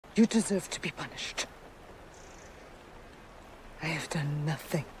You deserve to be punished. I have done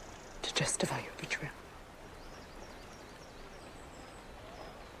nothing to justify your betrayal.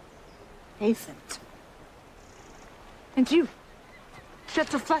 Nathan. And you, Shut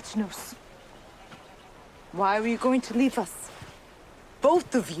your flat nose. Why were you going to leave us?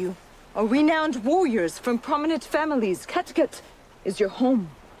 Both of you are renowned warriors from prominent families. Kattegat is your home.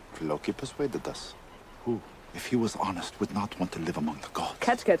 Loki persuaded us. Who, if he was honest, would not want to live among the gods?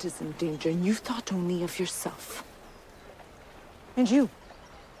 Kattegat is in danger, and you've thought only of yourself. And you.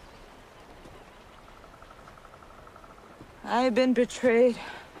 I've been betrayed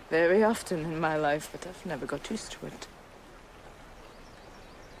very often in my life, but I've never got used to it.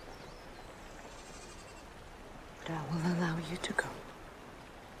 But I will allow you to go.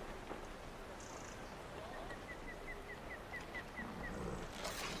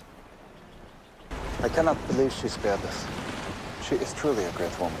 I cannot believe she spared us. She is truly a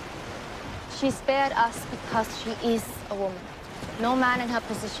great woman. She spared us because she is a woman. No man in her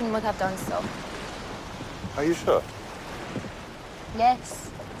position would have done so. Are you sure? Yes.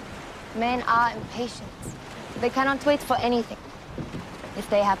 Men are impatient. They cannot wait for anything. If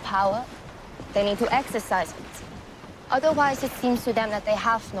they have power, they need to exercise it. Otherwise, it seems to them that they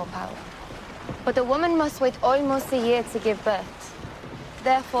have no power. But a woman must wait almost a year to give birth.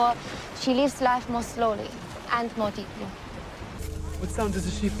 Therefore, she lives life more slowly and more deeply. What sound does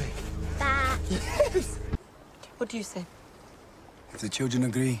a sheep make? Bah. Yes! What do you say? If the children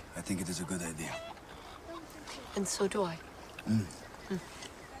agree, I think it is a good idea. And so do I. And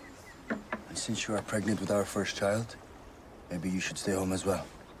since you are pregnant with our first child, maybe you should stay home as well.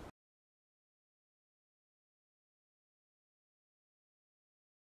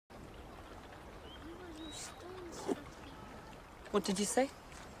 What did you say?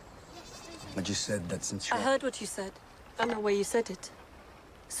 I just said that since you I heard what you said, and the way you said it.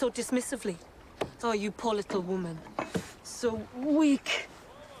 So dismissively. Oh, you poor little woman. So weak.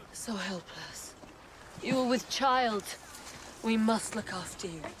 So helpless. You were with child. We must look after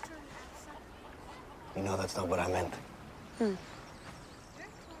you. You know that's not what I meant.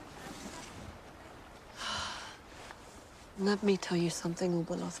 Let me tell you something,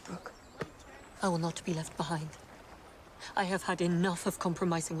 Uber Lothbrok. I will not be left behind. I have had enough of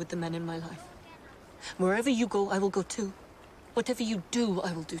compromising with the men in my life. Wherever you go, I will go too. Whatever you do,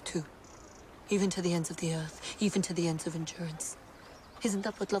 I will do too. Even to the ends of the earth, even to the ends of endurance. Isn't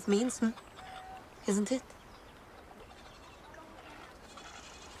that what love means, Isn't it?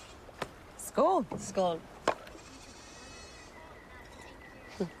 Skål. Skål.